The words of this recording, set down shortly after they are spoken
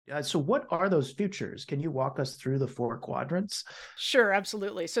So what are those futures? Can you walk us through the four quadrants? Sure,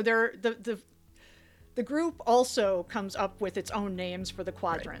 absolutely. So the group also comes up with its own names for the Right.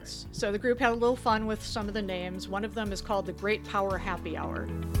 quadrants. So the group had a little fun with some of the names. One of them is called the Great Power Happy Hour.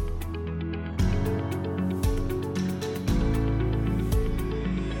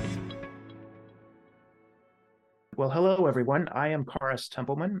 Well, hello, everyone. I am Karis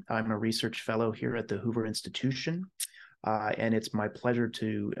Templeman. I'm a research fellow here at the Hoover Institution. And it's my pleasure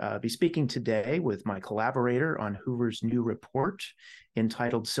to be speaking today with my collaborator on Hoover's new report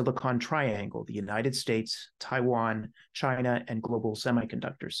entitled Silicon Triangle, the United States, Taiwan, China, and Global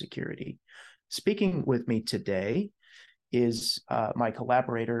Semiconductor Security. Speaking with me today is my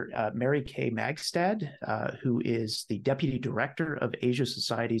collaborator, Mary Kay Magistad, who is the Deputy Director of Asia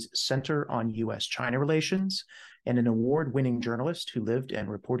Society's Center on U.S.-China Relations and an award-winning journalist who lived and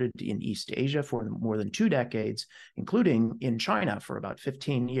reported in East Asia for more than 2 decades, including in China for about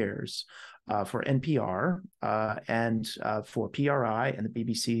 15 years for NPR and for PRI and the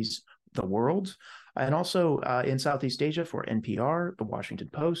BBC's The World, and also in Southeast Asia for NPR, The Washington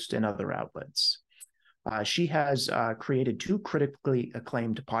Post, and other outlets. She has created 2 critically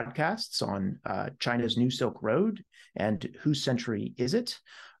acclaimed podcasts on China's New Silk Road and Whose Century Is It?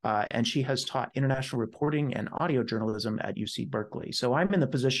 And she has taught international reporting and audio journalism at UC Berkeley. So I'm in the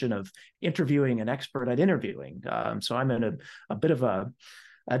position of interviewing an expert at interviewing. So I'm in a bit of a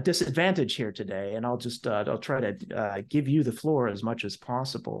disadvantage here today, and I'll try to give you the floor as much as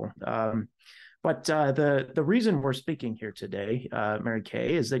possible. But the reason we're speaking here today, Mary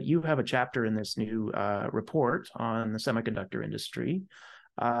Kay, is that you have a chapter in this new report on the semiconductor industry,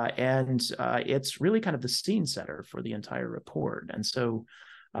 and it's really kind of the scene setter for the entire report. And so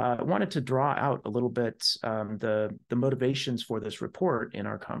I wanted to draw out a little bit the motivations for this report in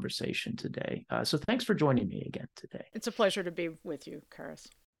our conversation today. So thanks for joining me again today. It's a pleasure to be with you, Karis.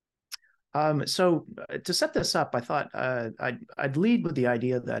 So to set this up, I thought I'd lead with the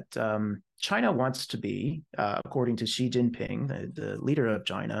idea that China wants to be, according to Xi Jinping, the leader of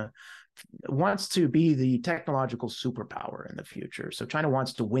China, wants to be the technological superpower in the future. So China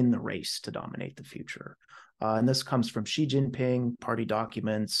wants to win the race to dominate the future. And this comes from Xi Jinping, party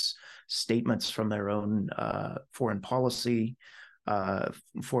documents, statements from their own foreign policy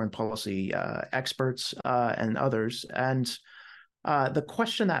experts and others. And the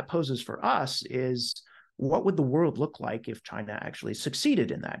question that poses for us is, what would the world look like if China actually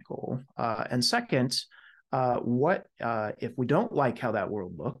succeeded in that goal? And second, what if we don't like how that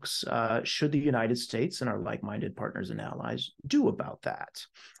world looks? Should the United States and our like-minded partners and allies do about that?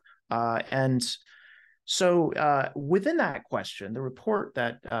 And so within that question, the report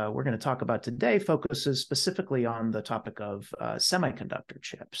that we're going to talk about today focuses specifically on the topic of semiconductor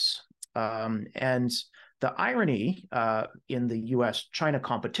chips. And the irony in the US-China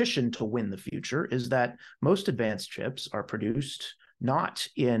competition to win the future is that most advanced chips are produced not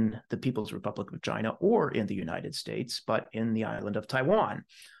in the People's Republic of China or in the United States, but in the island of Taiwan,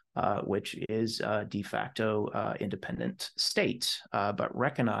 which is a de facto independent state, but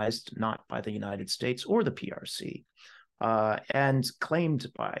recognized not by the United States or the PRC, and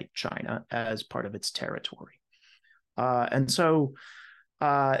claimed by China as part of its territory. And so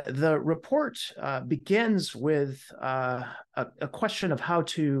the report begins with a question of how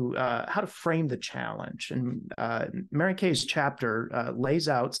to frame the challenge. And Mary Kay's chapter lays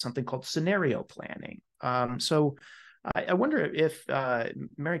out something called scenario planning. So I wonder if,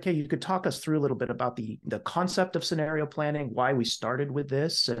 Mary Kay, you could talk us through a little bit about the concept of scenario planning, why we started with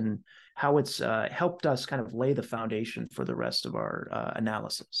this, and how it's helped us kind of lay the foundation for the rest of our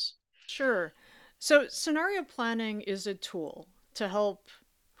analysis. Sure. So scenario planning is a tool to help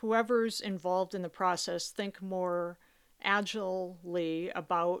whoever's involved in the process think more agilely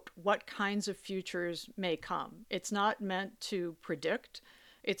about what kinds of futures may come. It's not meant to predict,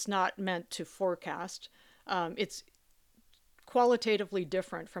 it's not meant to forecast. It's qualitatively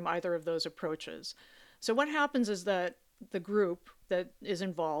different from either of those approaches. So, what happens is that the group that is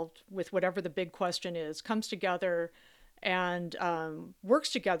involved with whatever the big question is comes together and works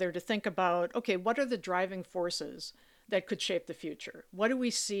together to think about, okay, what are the driving forces that could shape the future? What do we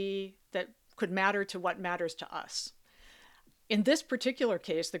see that could matter to what matters to us? In this particular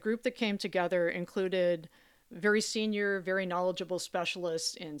case, the group that came together included very senior, very knowledgeable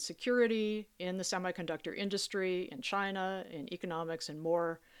specialists in security, in the semiconductor industry, in China, in economics, and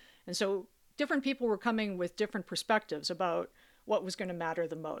more. And so different people were coming with different perspectives about what was going to matter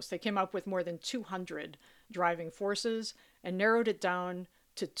the most. They came up with more than 200 driving forces and narrowed it down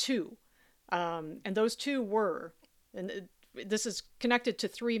to 2. And those 2 were, and this is connected to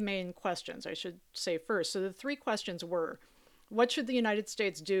 3 main questions, I should say first. So the 3 questions were, what should the United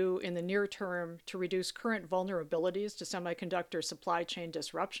States do in the near term to reduce current vulnerabilities to semiconductor supply chain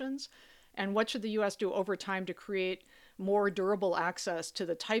disruptions? And what should the US do over time to create more durable access to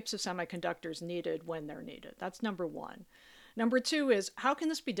the types of semiconductors needed when they're needed? That's number one. Number two is, how can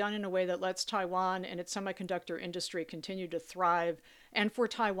this be done in a way that lets Taiwan and its semiconductor industry continue to thrive and for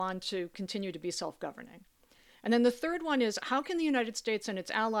Taiwan to continue to be self-governing? And then the third one is, how can the United States and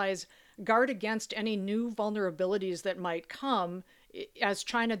its allies guard against any new vulnerabilities that might come as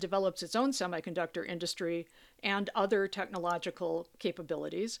China develops its own semiconductor industry and other technological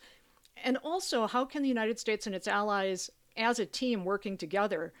capabilities? And also, how can the United States and its allies, as a team working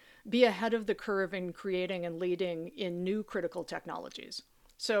together, be ahead of the curve in creating and leading in new critical technologies?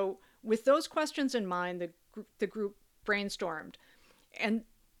 So, with those questions in mind, the group brainstormed. And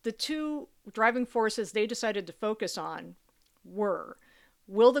the two driving forces they decided to focus on were,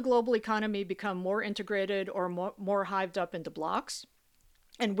 will the global economy become more integrated or more hived up into blocks?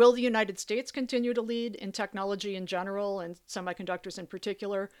 And will the United States continue to lead in technology in general and semiconductors in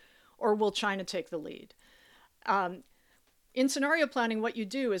particular? Or will China take the lead? In scenario planning, what you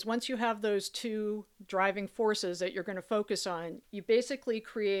do is once you have those two driving forces that you're going to focus on, you basically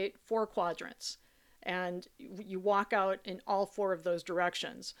create 4 quadrants. And you walk out in all 4 of those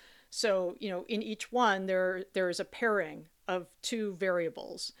directions. So, in each one, there is a pairing of 2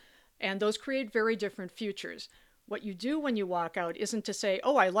 variables. And those create very different futures. What you do when you walk out isn't to say,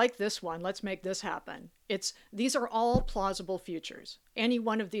 oh, I like this one, let's make this happen. These are all plausible futures. Any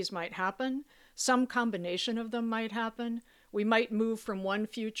one of these might happen. Some combination of them might happen. We might move from one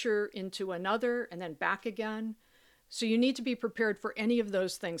future into another and then back again. So you need to be prepared for any of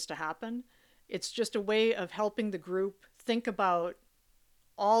those things to happen. It's just a way of helping the group think about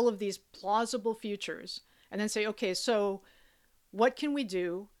all of these plausible futures and then say, okay, so what can we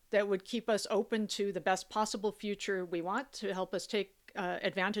do that would keep us open to the best possible future we want, to help us take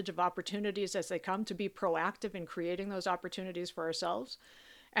advantage of opportunities as they come, to be proactive in creating those opportunities for ourselves?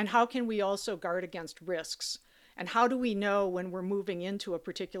 And how can we also guard against risks? And how do we know when we're moving into a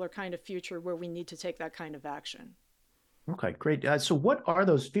particular kind of future where we need to take that kind of action? Okay, great. So what are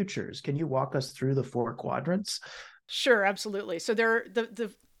those futures? Can you walk us through the 4 quadrants? Sure, absolutely. So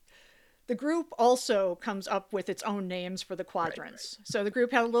the group also comes up with its own names for the quadrants. Right. So the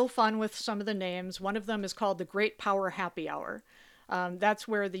group had a little fun with some of the names. One of them is called the Great Power Happy Hour. That's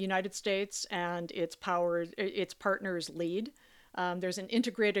where the United States and its partners lead. There's an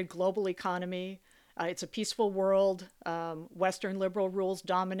integrated global economy. It's a peaceful world. Western liberal rules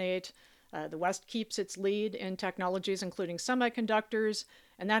dominate. The West keeps its lead in technologies, including semiconductors.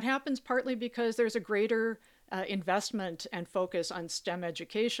 And that happens partly because there's a greater investment and focus on STEM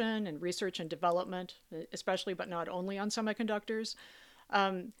education and research and development, especially but not only on semiconductors.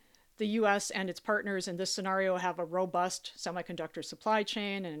 The US and its partners in this scenario have a robust semiconductor supply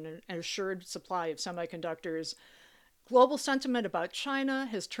chain and an assured supply of semiconductors. Global sentiment about China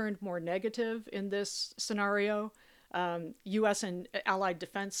has turned more negative in this scenario. US and allied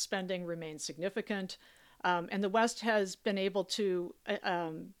defense spending remains significant. And the West has been able to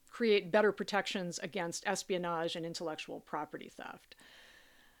create better protections against espionage and intellectual property theft.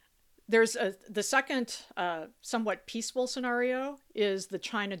 There's the second somewhat peaceful scenario is the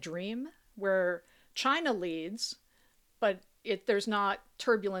China dream, where China leads, but there's not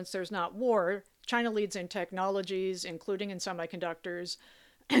turbulence, there's not war. China leads in technologies, including in semiconductors.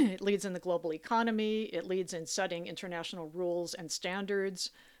 It leads in the global economy. It leads in setting international rules and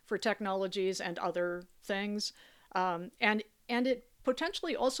standards for technologies and other things. And it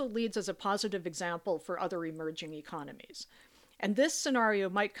potentially also leads as a positive example for other emerging economies. And this scenario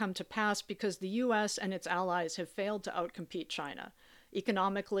might come to pass because the US and its allies have failed to outcompete China,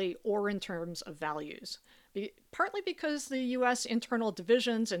 economically or in terms of values. Partly because the US internal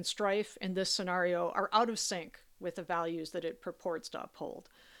divisions and strife in this scenario are out of sync with the values that it purports to uphold.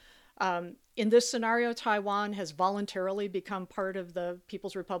 In this scenario, Taiwan has voluntarily become part of the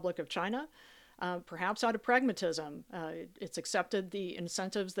People's Republic of China, perhaps out of pragmatism. It's accepted the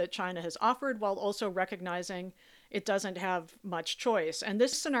incentives that China has offered while also recognizing it doesn't have much choice. And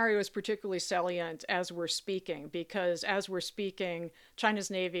this scenario is particularly salient as we're speaking, because as we're speaking, China's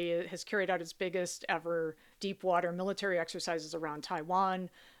Navy has carried out its biggest ever deep water military exercises around Taiwan.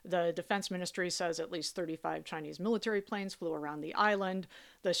 The Defense Ministry says at least 35 Chinese military planes flew around the island.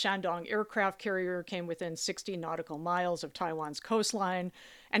 The Shandong aircraft carrier came within 60 nautical miles of Taiwan's coastline.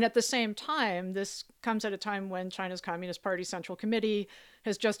 And at the same time, this comes at a time when China's Communist Party Central Committee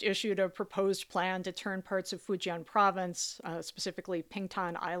has just issued a proposed plan to turn parts of Fujian province, specifically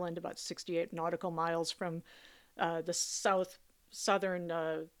Pingtan Island, about 68 nautical miles from the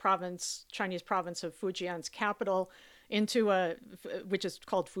southern province, Chinese province of Fujian's capital, into a, which is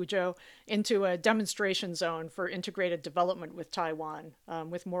called Fuzhou, into a demonstration zone for integrated development with Taiwan,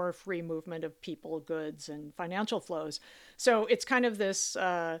 with more free movement of people, goods, and financial flows. So it's kind of this.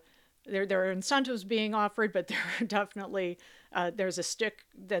 There are incentives being offered, but there are definitely there's a stick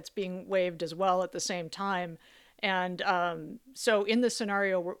that's being waved as well at the same time. And so in the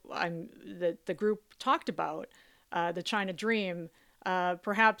scenario that the group talked about, the China Dream,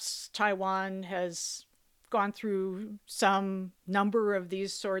 perhaps Taiwan has gone through some number of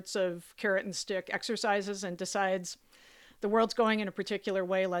these sorts of carrot and stick exercises and decides the world's going in a particular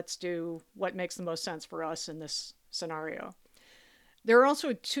way. Let's do what makes the most sense for us in this scenario. There are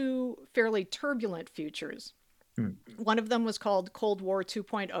also two fairly turbulent futures. Hmm. One of them was called Cold War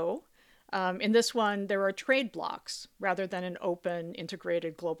 2.0. In this one, there are trade blocks rather than an open,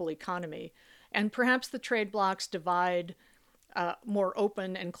 integrated global economy. And perhaps the trade blocks divide more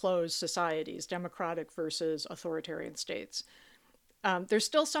open and closed societies, democratic versus authoritarian states. There's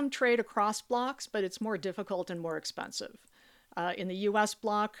still some trade across blocks, but it's more difficult and more expensive. In the US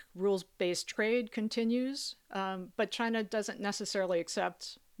bloc, rules-based trade continues, but China doesn't necessarily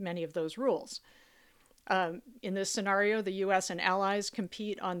accept many of those rules. In this scenario, the US and allies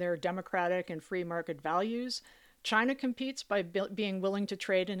compete on their democratic and free market values. China competes by being willing to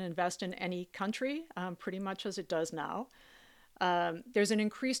trade and invest in any country, pretty much as it does now. There's an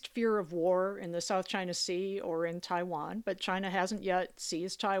increased fear of war in the South China Sea or in Taiwan, but China hasn't yet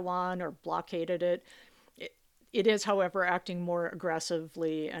seized Taiwan or blockaded it. It is, however, acting more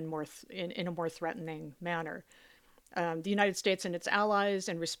aggressively and in a more threatening manner. The United States and its allies,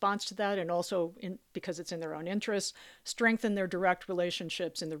 in response to that, and also because it's in their own interests, strengthen their direct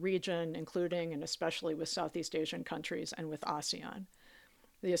relationships in the region, including and especially with Southeast Asian countries and with ASEAN,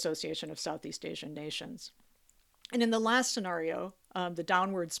 the Association of Southeast Asian Nations. And in the last scenario, the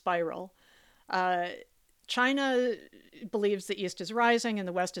downward spiral, China believes the East is rising and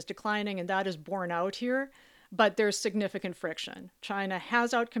the West is declining, and that is borne out here. But there's significant friction. China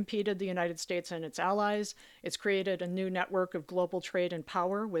has outcompeted the United States and its allies. It's created a new network of global trade and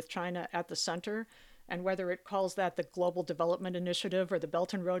power with China at the center. And whether it calls that the Global Development Initiative or the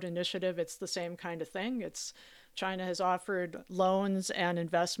Belt and Road Initiative, it's the same kind of thing. China has offered loans and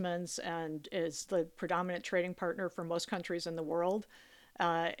investments and is the predominant trading partner for most countries in the world.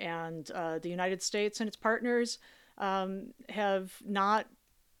 The United States and its partners have not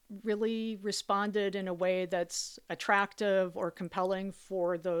really responded in a way that's attractive or compelling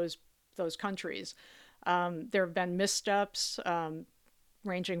for those countries. There have been missteps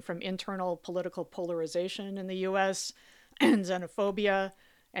ranging from internal political polarization in the U.S. and xenophobia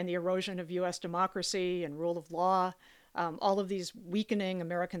and the erosion of U.S. democracy and rule of law, all of these weakening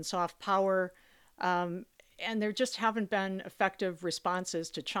American soft power. And there just haven't been effective responses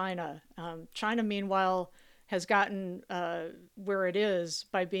to China. China, meanwhile, has gotten where it is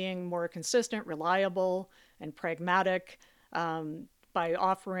by being more consistent, reliable, and pragmatic, by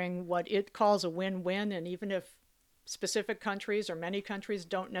offering what it calls a win-win. And even if specific countries or many countries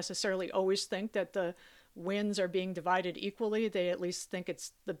don't necessarily always think that the wins are being divided equally, they at least think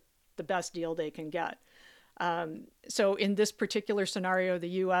it's the best deal they can get. So in this particular scenario, the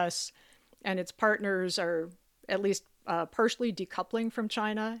U.S. and its partners are at least partially decoupling from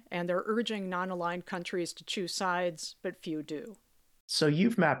China, and they're urging non-aligned countries to choose sides, but few do. So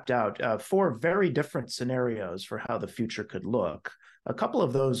you've mapped out four very different scenarios for how the future could look. A couple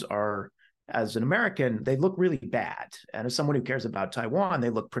of those are, as an American, they look really bad. And as someone who cares about Taiwan,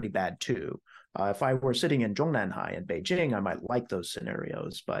 they look pretty bad too. If I were sitting in Zhongnanhai in Beijing, I might like those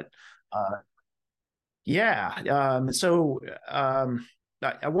scenarios. But I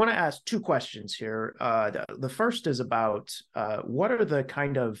want to ask two questions here. The first is about what are the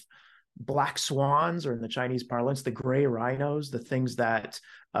kind of black swans, or in the Chinese parlance, the gray rhinos, the things that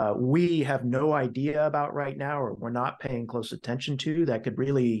we have no idea about right now, or we're not paying close attention to, that could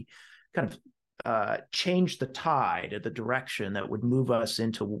really kind of change the tide of the direction that would move us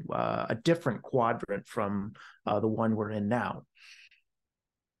into a different quadrant from the one we're in now.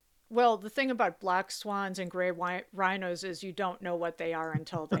 Well, the thing about black swans and gray rhinos is you don't know what they are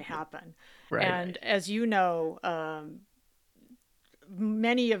until they happen. Right. And as you know,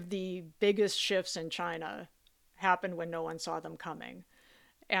 many of the biggest shifts in China happened when no one saw them coming.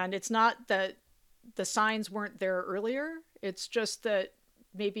 And it's not that the signs weren't there earlier, it's just that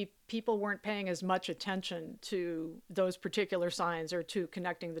maybe people weren't paying as much attention to those particular signs or to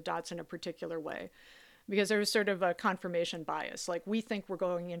connecting the dots in a particular way. Because there was sort of a confirmation bias. Like, we think we're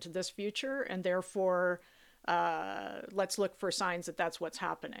going into this future, and therefore let's look for signs that that's what's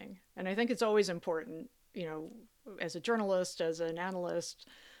happening. And I think it's always important, as a journalist, as an analyst,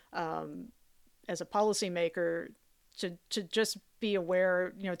 as a policymaker, to just be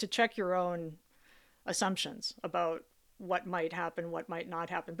aware, to check your own assumptions about what might happen, what might not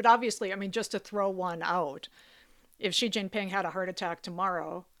happen. But obviously, I mean, just to throw one out, if Xi Jinping had a heart attack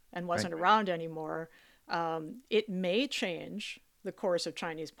tomorrow and wasn't around anymore, it may change the course of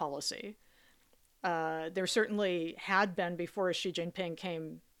Chinese policy. There certainly had been before Xi Jinping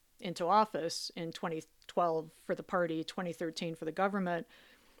came into office in 2012 for the party, 2013 for the government,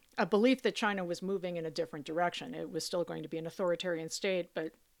 a belief that China was moving in a different direction. It was still going to be an authoritarian state,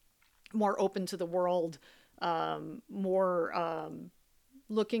 but more open to the world, more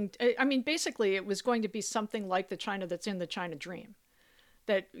looking. I mean, basically, it was going to be something like the China that's in the China Dream,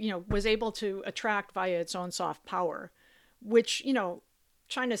 that was able to attract via its own soft power, which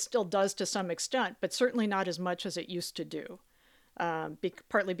China still does to some extent, but certainly not as much as it used to do.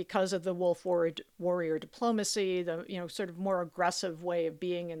 Partly because of the wolf warrior diplomacy, the sort of more aggressive way of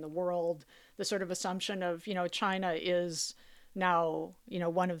being in the world, the sort of assumption of China is now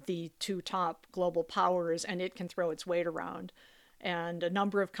one of the two top global powers and it can throw its weight around. And a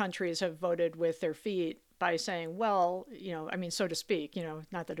number of countries have voted with their feet by saying, well, I mean, so to speak,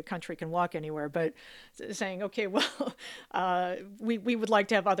 not that a country can walk anywhere, but saying, okay, well, we would like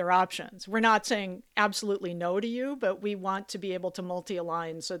to have other options. We're not saying absolutely no to you, but we want to be able to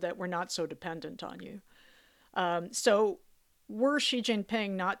multi-align so that we're not so dependent on you. So were Xi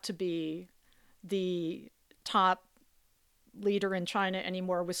Jinping not to be the top leader in China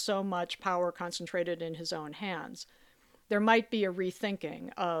anymore with so much power concentrated in his own hands, there might be a rethinking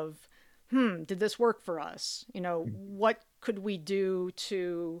of, did this work for us? What could we do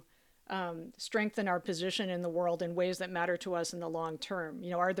to strengthen our position in the world in ways that matter to us in the long term?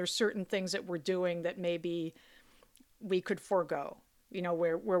 Are there certain things that we're doing that maybe we could forego,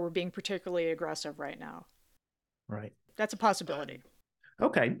 where we're being particularly aggressive right now? Right. That's a possibility.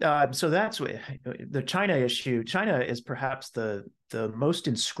 Okay, so that's the China issue. China is perhaps the most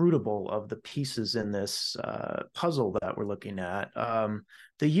inscrutable of the pieces in this puzzle that we're looking at.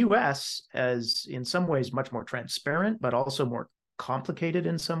 The U.S. is in some ways much more transparent, but also more complicated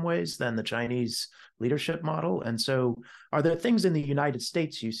in some ways than the Chinese leadership model. And so, are there things in the United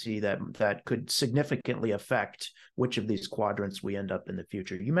States you see that could significantly affect which of these quadrants we end up in the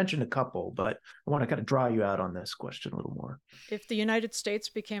future? You mentioned a couple, but I want to kind of draw you out on this question a little more. If the United States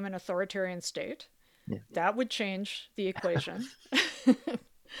became an authoritarian state, that would change the equation.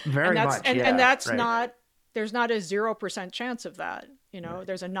 Very much, and that's right. not. There's not a 0% chance of that.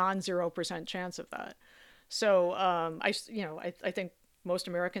 There's a non-0% chance of that. So I think most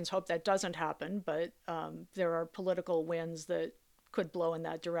Americans hope that doesn't happen, but there are political winds that could blow in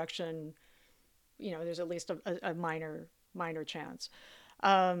that direction. There's at least a minor chance.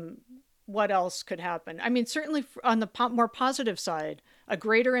 What else could happen? I mean, certainly on the more positive side, a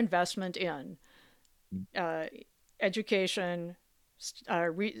greater investment in education,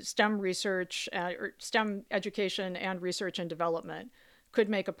 STEM research, or STEM education and research and development could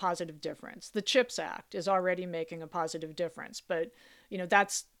make a positive difference. The CHIPS Act is already making a positive difference, but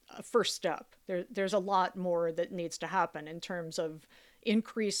that's a first step. There's a lot more that needs to happen in terms of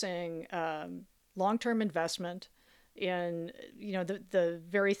increasing long-term investment in the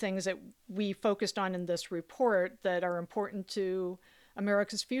very things that we focused on in this report that are important to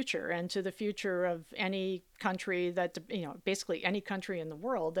America's future and to the future of any country that basically any country in the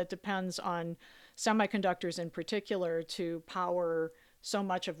world that depends on semiconductors in particular to power so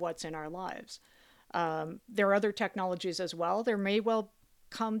much of what's in our lives. There are other technologies as well. There may well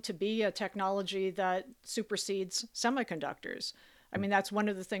come to be a technology that supersedes semiconductors. I mean, that's one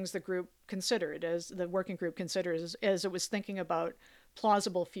of the things the group considered, as the working group considers, as it was thinking about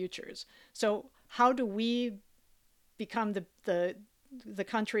plausible futures. So how do we become the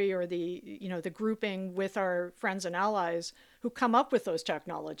country or the grouping with our friends and allies who come up with those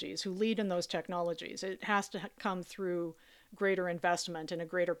technologies, who lead in those technologies? It has to come through greater investment and a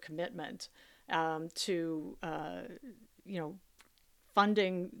greater commitment to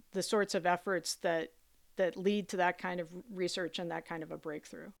funding the sorts of efforts that lead to that kind of research and that kind of a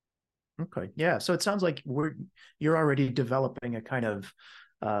breakthrough. Okay, yeah. So it sounds like you're already developing a kind of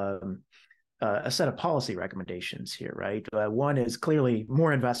a set of policy recommendations here, right? One is clearly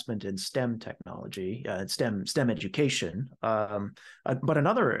more investment in STEM technology, STEM education, but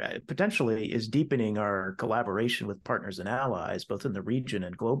another potentially is deepening our collaboration with partners and allies, both in the region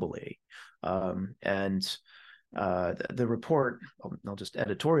and globally. The report, I'll just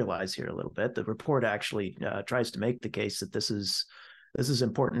editorialize here a little bit. The report actually tries to make the case that this is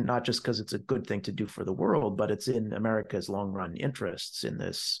important, not just because it's a good thing to do for the world, but it's in America's long-run interests in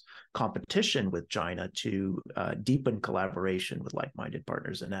this competition with China to deepen collaboration with like-minded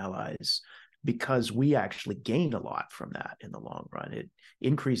partners and allies because we actually gain a lot from that in the long run. It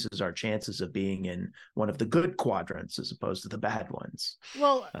increases our chances of being in one of the good quadrants as opposed to the bad ones.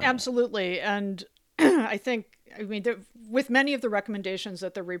 Well, absolutely. And I think, I mean, with many of the recommendations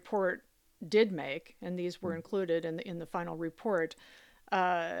that the report did make, and these were included in the final report,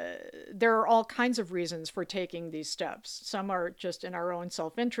 there are all kinds of reasons for taking these steps. Some are just in our own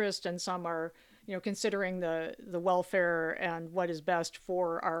self-interest, and some are, considering the welfare and what is best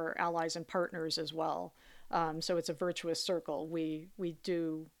for our allies and partners as well. So it's a virtuous circle. We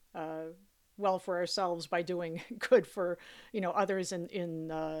do well for ourselves by doing good for others in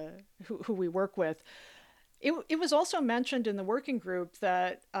who we work with. It was also mentioned in the working group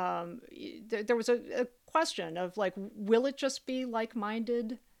that there was a question of like, will it just be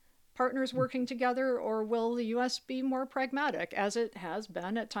like-minded partners working together, or will the U.S. be more pragmatic, as it has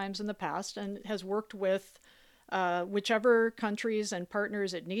been at times in the past, and has worked with whichever countries and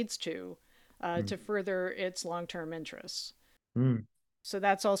partners it needs to further its long-term interests. Mm. So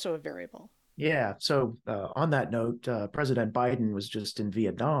that's also a variable. Yeah. So on that note, President Biden was just in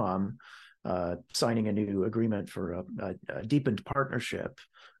Vietnam signing a new agreement for a deepened partnership.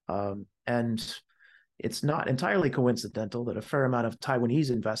 And it's not entirely coincidental that a fair amount of Taiwanese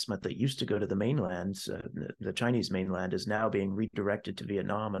investment that used to go to the mainland, the Chinese mainland, is now being redirected to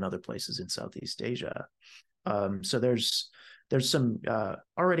Vietnam and other places in Southeast Asia. So there's some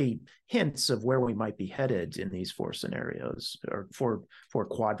already hints of where we might be headed in these four scenarios, or four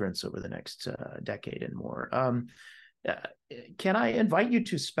quadrants over the next decade and more. Can I invite you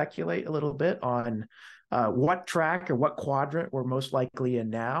to speculate a little bit on what track or what quadrant we're most likely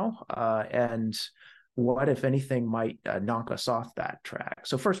in now, and what, if anything, might knock us off that track?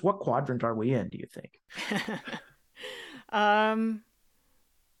 So first, what quadrant are we in, do you think?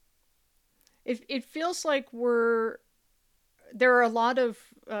 It feels like there are a lot of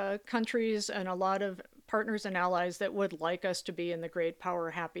countries and a lot of partners and allies that would like us to be in the great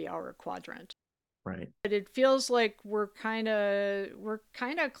power happy hour quadrant. Right. But it feels like we're kind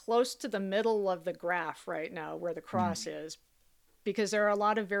of close to the middle of the graph right now, where the cross is, because there are a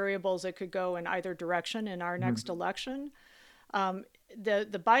lot of variables that could go in either direction in our next election.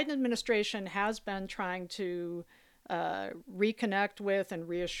 The Biden administration has been trying to reconnect with and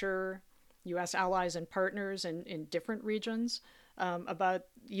reassure U.S. allies and partners in different regions about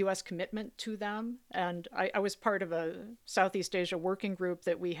U.S. commitment to them. And I was part of a Southeast Asia working group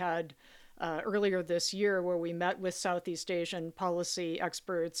that we had earlier this year, where we met with Southeast Asian policy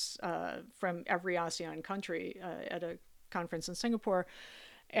experts from every ASEAN country at a conference in Singapore.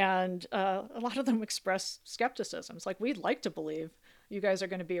 And a lot of them expressed skepticism. It's like, we'd like to believe you guys are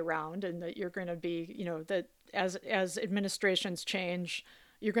going to be around, and that you're going to be, that as administrations change,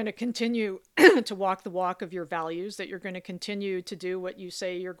 you're going to continue to walk the walk of your values, that you're going to continue to do what you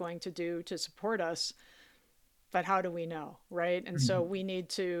say you're going to do to support us. But how do we know, right? And so we need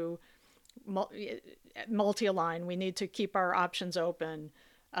to multi-align. We need to keep our options open.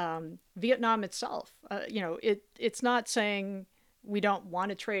 Vietnam itself, it's not saying we don't want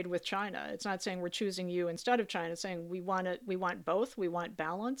to trade with China. It's not saying we're choosing you instead of China. It's saying we want both. We want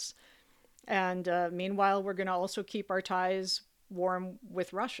balance. And meanwhile, we're going to also keep our ties warm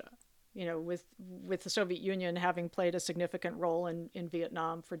with Russia, with the Soviet Union having played a significant role in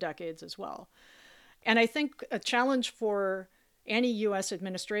Vietnam for decades as well. And I think a challenge for any U.S.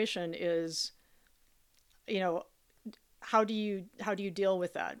 administration is, how do you deal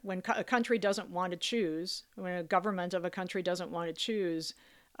with that when a country doesn't want to choose, when a government of a country doesn't want to choose?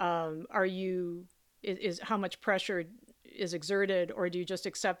 How much pressure is exerted, or do you just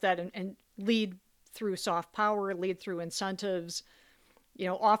accept that and lead through soft power, lead through incentives,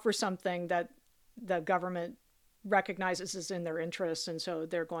 offer something that the government recognizes is in their interests, and so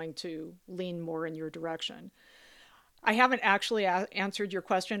they're going to lean more in your direction? I haven't actually answered your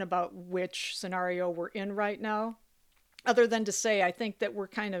question about which scenario we're in right now, other than to say I think that we're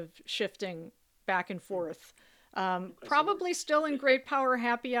kind of shifting back and forth. Probably still in great power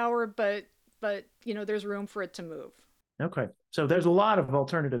happy hour, but there's room for it to move. Okay. So there's a lot of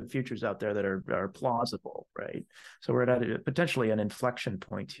alternative futures out there that are plausible, right? So we're at potentially an inflection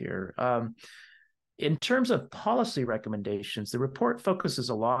point here. In terms of policy recommendations, the report focuses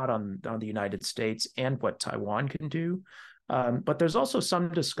a lot on the United States and what Taiwan can do. But there's also some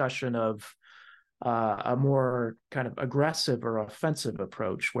discussion of a more kind of aggressive or offensive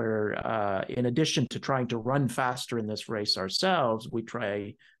approach, where in addition to trying to run faster in this race ourselves, we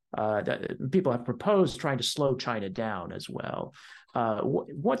try that people have proposed trying to slow China down as well.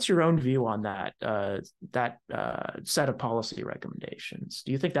 What's your own view on that set of policy recommendations?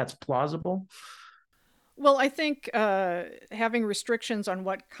 Do you think that's plausible? Well, I think having restrictions on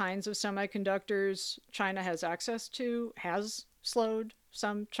what kinds of semiconductors China has access to has slowed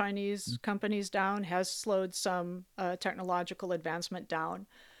some Chinese companies down, has slowed some technological advancement down.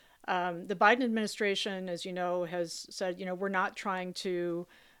 The Biden administration, as you know, has said, we're not trying to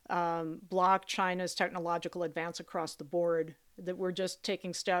block China's technological advance across the board, that we're just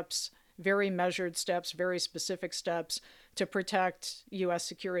taking steps, very measured steps, very specific steps to protect U.S.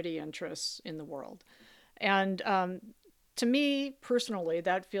 security interests in the world. And to me personally,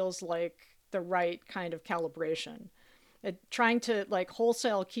 that feels like the right kind of calibration. Trying to like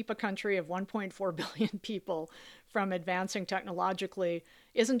wholesale keep a country of 1.4 billion people from advancing technologically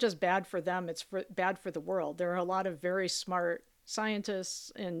isn't just bad for them, it's bad for the world. There are a lot of very smart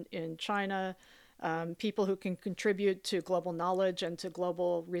scientists in China, people who can contribute to global knowledge and to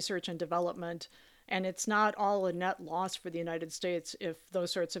global research and development. And it's not all a net loss for the United States if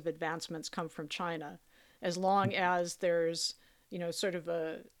those sorts of advancements come from China, as long as there's, sort of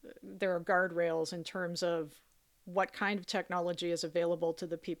there are guardrails in terms of what kind of technology is available to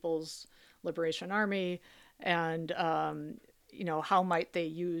the People's Liberation Army, and how might they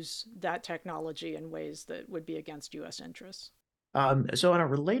use that technology in ways that would be against U.S. interests. So on a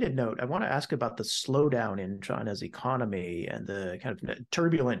related note, I want to ask about the slowdown in China's economy and the kind of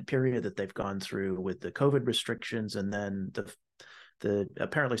turbulent period that they've gone through with the COVID restrictions, and then the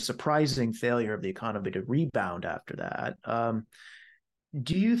apparently surprising failure of the economy to rebound after that.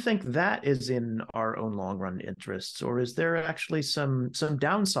 Do you think that is in our own long run interests, or is there actually some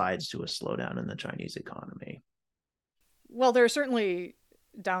downsides to a slowdown in the Chinese economy? Well, there are certainly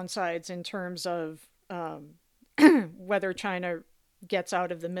downsides in terms of whether China gets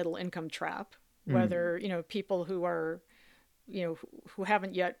out of the middle income trap, Mm. whether people who are who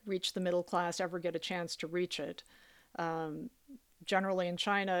haven't yet reached the middle class ever get a chance to reach it. Um, Generally in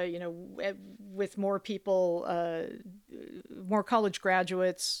China, with more people, more college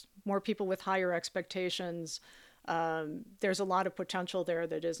graduates, more people with higher expectations, there's a lot of potential there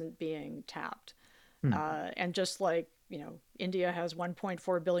that isn't being tapped. Mm. And just like India has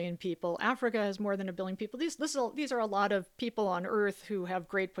 1.4 billion people, Africa has more than a billion people. These are a lot of people on Earth who have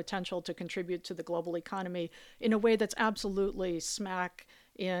great potential to contribute to the global economy in a way that's absolutely smack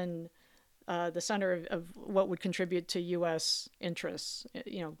in the center of what would contribute to U.S. interests.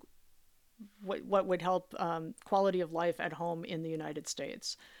 What would help quality of life at home in the United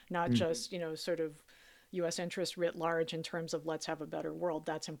States, not Mm. just sort of U.S. interest writ large in terms of let's have a better world.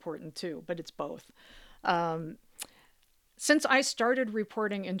 That's important too, but it's both. Um, since I started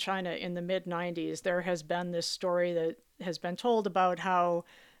reporting in China in the mid 90s, there has been this story that has been told about how,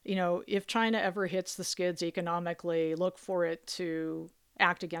 if China ever hits the skids economically, look for it to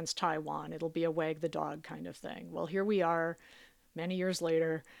act against Taiwan. It'll be a wag the dog kind of thing. Well, here we are many years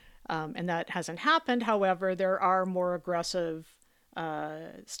later, and that hasn't happened. However, there are more aggressive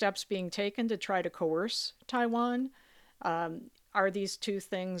steps being taken to try to coerce Taiwan. Are these two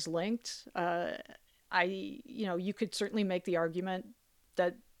things linked? You could certainly make the argument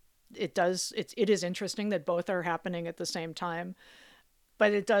that it is interesting that both are happening at the same time,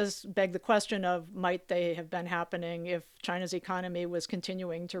 but it does beg the question of might they have been happening if China's economy was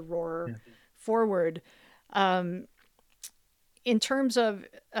continuing to roar Yeah. forward. In terms of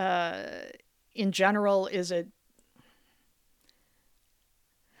in general, is it?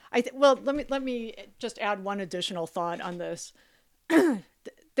 Well, let me just add one additional thought on this.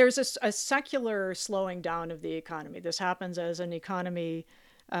 There's a secular slowing down of the economy. This happens as an economy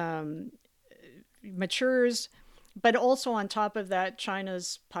um, matures, but also on top of that,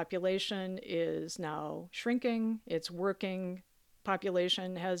 China's population is now shrinking. Its working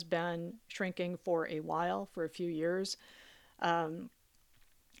population has been shrinking for a while, for a few years. Um,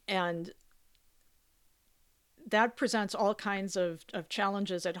 and that presents all kinds of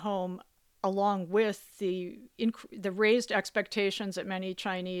challenges at home, along with the raised expectations that many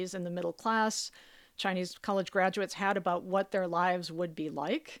Chinese in the middle class, Chinese college graduates had about what their lives would be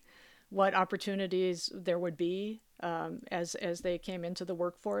like, what opportunities there would be as they came into the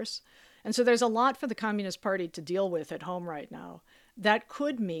workforce. And so there's a lot for the Communist Party to deal with at home right now. That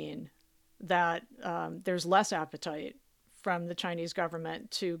could mean that there's less appetite from the Chinese government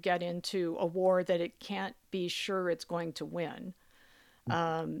to get into a war that it can't be sure it's going to win.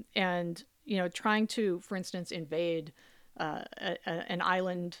 And, trying to, for instance, invade an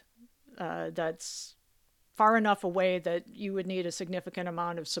island that's far enough away that you would need a significant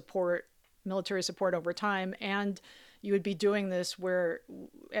amount of support, military support over time. And you would be doing this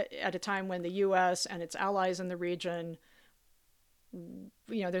at a time when the U.S. and its allies in the region,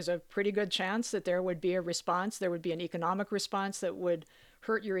 there's a pretty good chance that there would be a response. There would be an economic response that would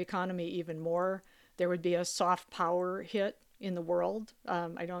hurt your economy even more. there would be a soft power hit in the world.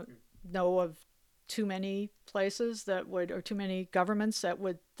 I don't know of too many places that would, or too many governments that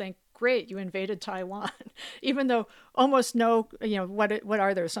would think, great, you invaded Taiwan, even though almost no, what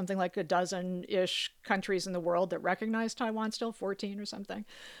are there? Something like a dozen-ish countries in the world that recognize Taiwan still, 14 or something.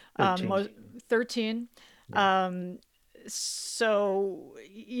 13. 13. Yeah. So,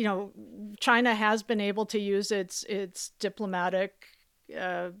 China has been able to use its diplomatic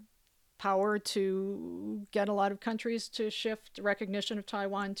power to get a lot of countries to shift recognition of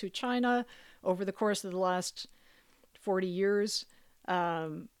Taiwan to China over the course of the last 40 years.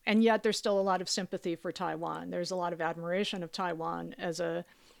 And yet there's still a lot of sympathy for Taiwan. There's a lot of admiration of Taiwan as a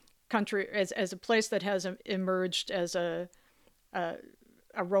country, as a place that has emerged as a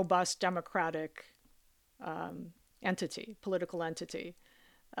robust democratic entity, political entity.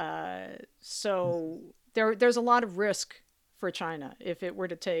 So there's a lot of risk for China if it were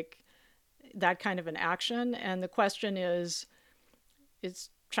to take that kind of an action. And the question is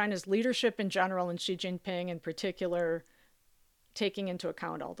China's leadership in general and Xi Jinping in particular taking into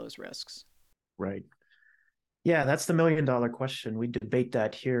account all those risks? Right. Yeah, that's the $1 million question. We debate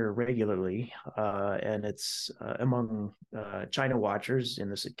that here regularly, and it's among China watchers in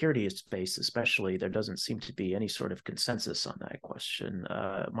the security space, especially. There doesn't seem to be any sort of consensus on that question.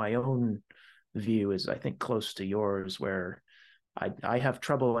 My own view is, I think, close to yours, where I have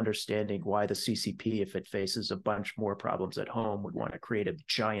trouble understanding why the CCP, if it faces a bunch more problems at home, would want to create a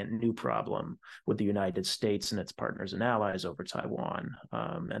giant new problem with the United States and its partners and allies over Taiwan,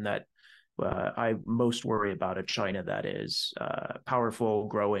 and that. I most worry about a China that is powerful,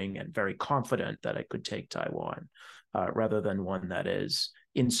 growing, and very confident that it could take Taiwan, rather than one that is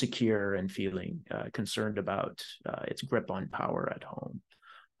insecure and feeling concerned about its grip on power at home.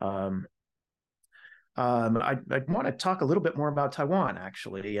 I want to talk a little bit more about Taiwan,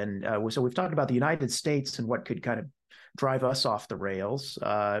 actually. And so we've talked about the United States and what could kind of drive us off the rails.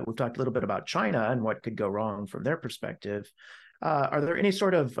 We've talked a little bit about China and what could go wrong from their perspective. Are there any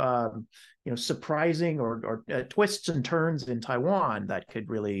sort of surprising or twists and turns in Taiwan that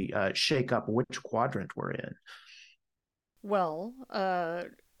could really shake up which quadrant we're in? Well, a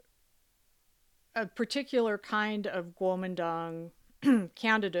particular kind of Kuomintang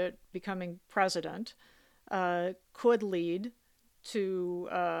candidate becoming president could lead to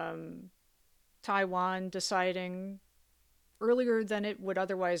Taiwan deciding earlier than it would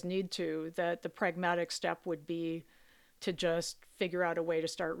otherwise need to that the pragmatic step would be to just figure out a way to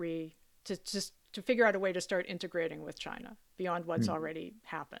start to figure out a way to start integrating with China beyond what's already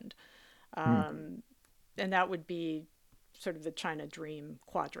happened. And that would be sort of the China dream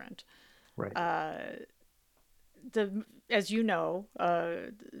quadrant. Right. As you know,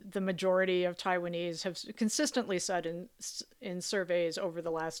 the majority of Taiwanese have consistently said in surveys over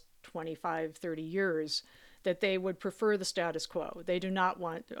the last 25, 30 years that they would prefer the status quo. They do not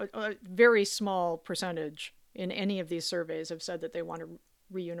want, a very small percentage in any of these surveys have said that they want to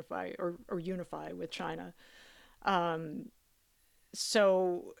reunify or unify with China.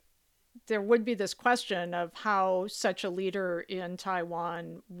 So there would be this question of how such a leader in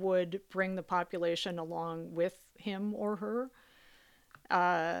Taiwan would bring the population along with him or her.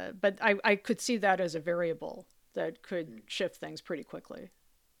 But I could see that as a variable that could shift things pretty quickly.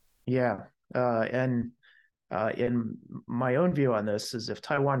 Yeah. And in my own view on this is if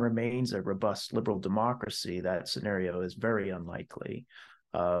Taiwan remains a robust liberal democracy, that scenario is very unlikely,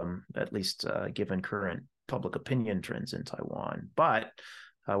 at least given current public opinion trends in Taiwan. But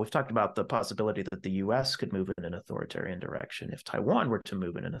we've talked about the possibility that the U.S. could move in an authoritarian direction. If Taiwan were to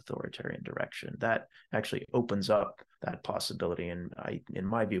move in an authoritarian direction, that actually opens up that possibility, and in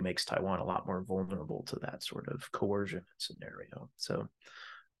my view, makes Taiwan a lot more vulnerable to that sort of coercion scenario. So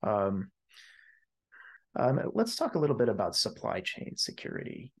let's talk a little bit about supply chain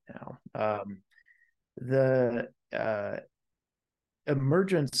security now. The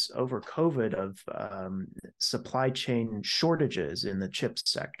emergence over COVID of supply chain shortages in the chip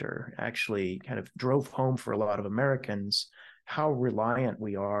sector actually kind of drove home for a lot of Americans how reliant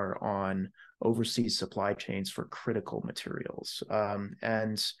we are on overseas supply chains for critical materials.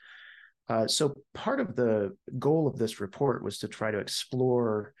 So part of the goal of this report was to try to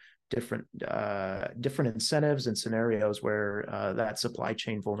explore different incentives and scenarios where that supply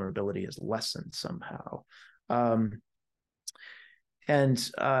chain vulnerability is lessened somehow.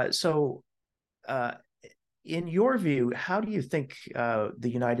 In your view, how do you think the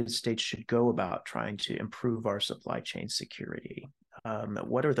United States should go about trying to improve our supply chain security?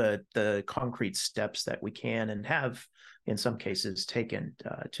 What are the concrete steps that we can and have, in some cases, taken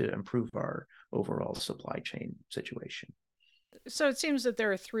to improve our overall supply chain situation? So it seems that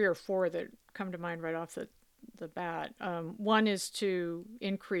there are three or four that come to mind right off the bat. One is to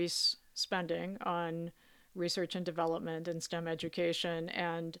increase spending on research and development and STEM education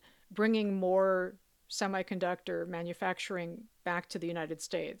and bringing more semiconductor manufacturing back to the United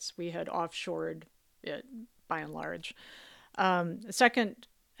States. We had offshored it by and large. The second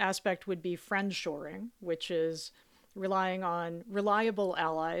aspect would be friendshoring, which is relying on reliable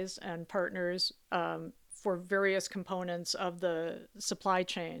allies and partners for various components of the supply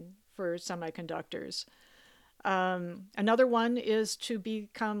chain for semiconductors. Another one is to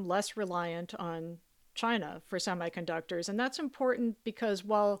become less reliant on China for semiconductors. And that's important because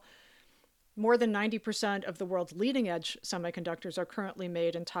while more than 90% of the world's leading edge semiconductors are currently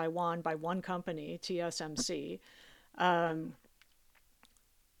made in Taiwan by one company, TSMC,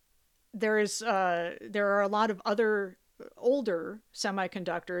 there are a lot of other older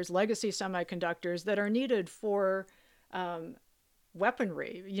semiconductors, legacy semiconductors that are needed for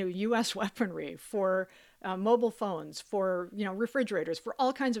weaponry, U.S. weaponry, for mobile phones, for refrigerators, for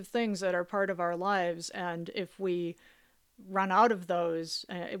all kinds of things that are part of our lives. And if we run out of those,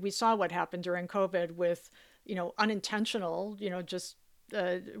 we saw what happened during COVID with unintentional, just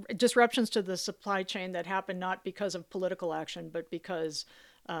disruptions to the supply chain that happened not because of political action, but because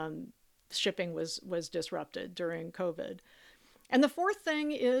shipping was disrupted during COVID. And the fourth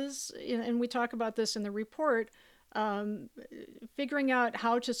thing is, and we talk about this in the report, figuring out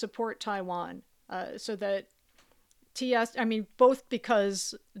how to support Taiwan so that both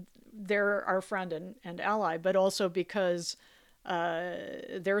because they're our friend and ally, but also because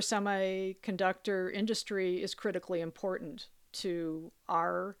their semiconductor industry is critically important to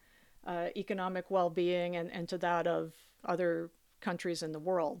our economic well-being and to that of other countries in the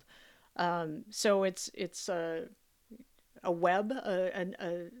world. So it's a web,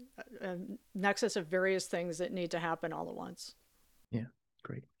 a nexus of various things that need to happen all at once. Yeah,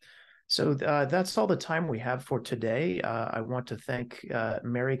 great. So that's all the time we have for today. I want to thank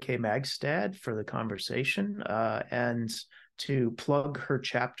Mary Kay Magistad for the conversation and to plug her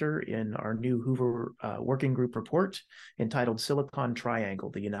chapter in our new Hoover Working Group report entitled Silicon Triangle,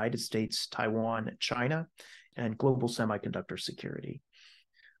 the United States, Taiwan, China, and Global Semiconductor Security.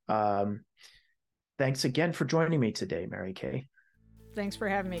 Thanks again for joining me today, Mary Kay. Thanks for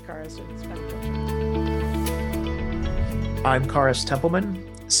having me, Karis. It's been a pleasure. I'm Karis Templeman.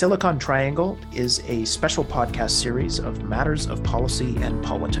 Silicon Triangle is a special podcast series of matters of policy and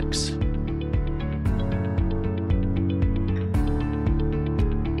politics.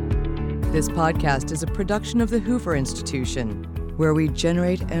 This podcast is a production of the Hoover Institution, where we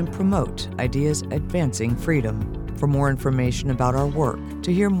generate and promote ideas advancing freedom. For more information about our work,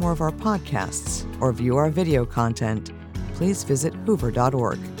 to hear more of our podcasts, or view our video content, please visit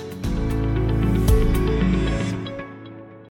hoover.org.